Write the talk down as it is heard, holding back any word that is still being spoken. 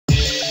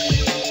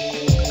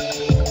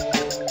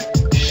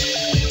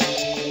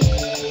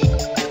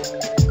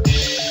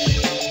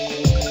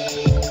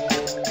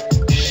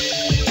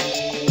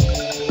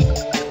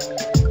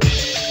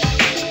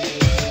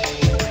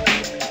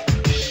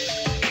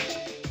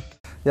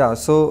Yeah,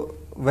 so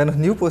when a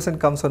new person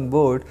comes on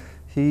board,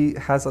 he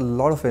has a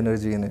lot of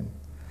energy in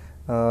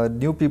him.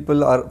 New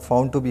people are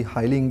found to be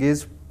highly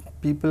engaged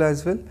people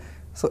as well.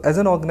 So as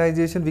an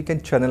organization, we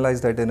can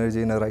channelize that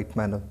energy in a right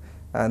manner,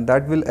 and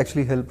that will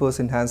actually help us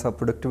enhance our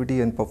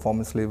productivity and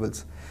performance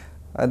levels.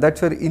 And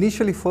that's where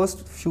initially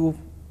first few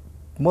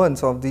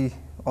months of the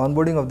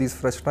onboarding of these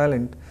fresh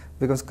talent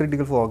becomes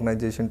critical for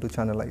organization to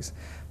channelize.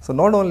 So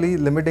not only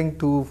limiting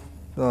to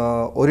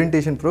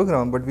orientation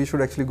program, but we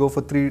should actually go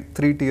for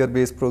three tier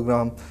based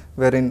program,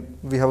 wherein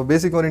we have a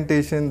basic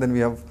orientation, then we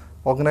have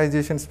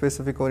organization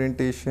specific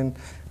orientation,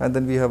 and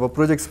then we have a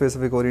project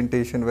specific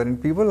orientation, wherein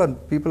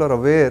people are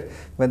aware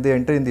when they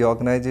enter in the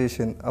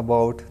organization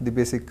about the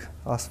basic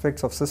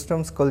aspects of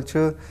systems,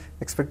 culture,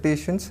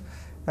 expectations,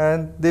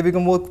 and they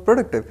become more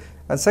productive.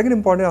 And second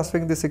important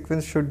aspect in this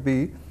sequence should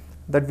be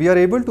that we are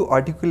able to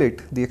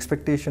articulate the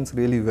expectations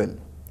really well.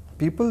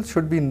 People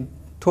should be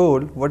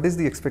told what is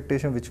the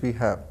expectation which we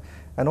have,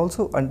 and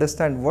also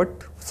understand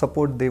what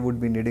support they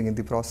would be needing in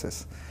the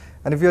process.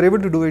 And if we are able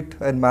to do it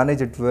and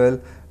manage it well,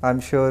 I'm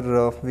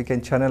sure we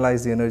can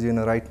channelize the energy in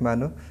a right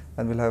manner,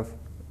 and we'll have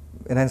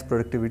enhanced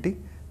productivity,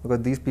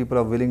 because these people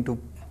are willing to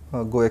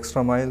go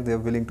extra mile, they are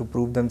willing to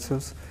prove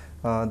themselves.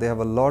 They have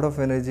a lot of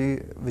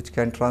energy which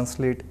can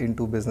translate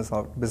into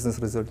business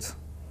results,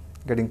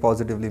 getting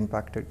positively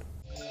impacted.